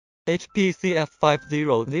HP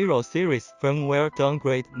CF500 series firmware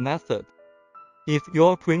downgrade method. If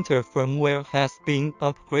your printer firmware has been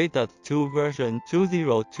upgraded to version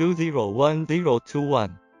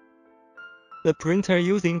 20201021, the printer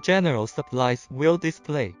using general supplies will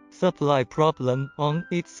display supply problem on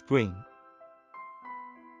its screen,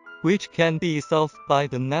 which can be solved by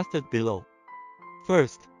the method below.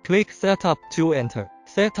 First, click Setup to enter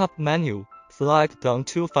Setup menu, slide down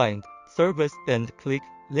to find Service and click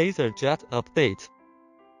LaserJet Update.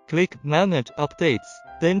 Click Manage Updates,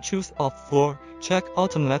 then choose Off for Check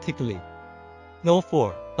automatically. No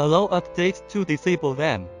for Allow updates to disable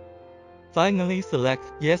them. Finally select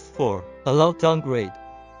Yes for Allow downgrade.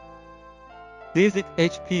 Visit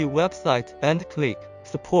HP website and click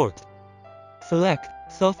Support. Select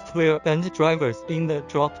Software and Drivers in the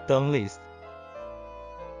drop-down list.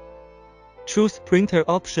 Choose Printer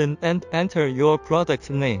option and enter your product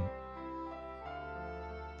name.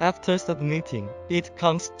 After submitting, it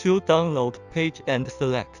comes to Download page and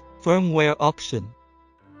select Firmware option.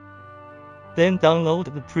 Then download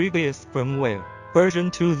the previous firmware, version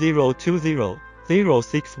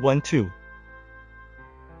 2020.0612.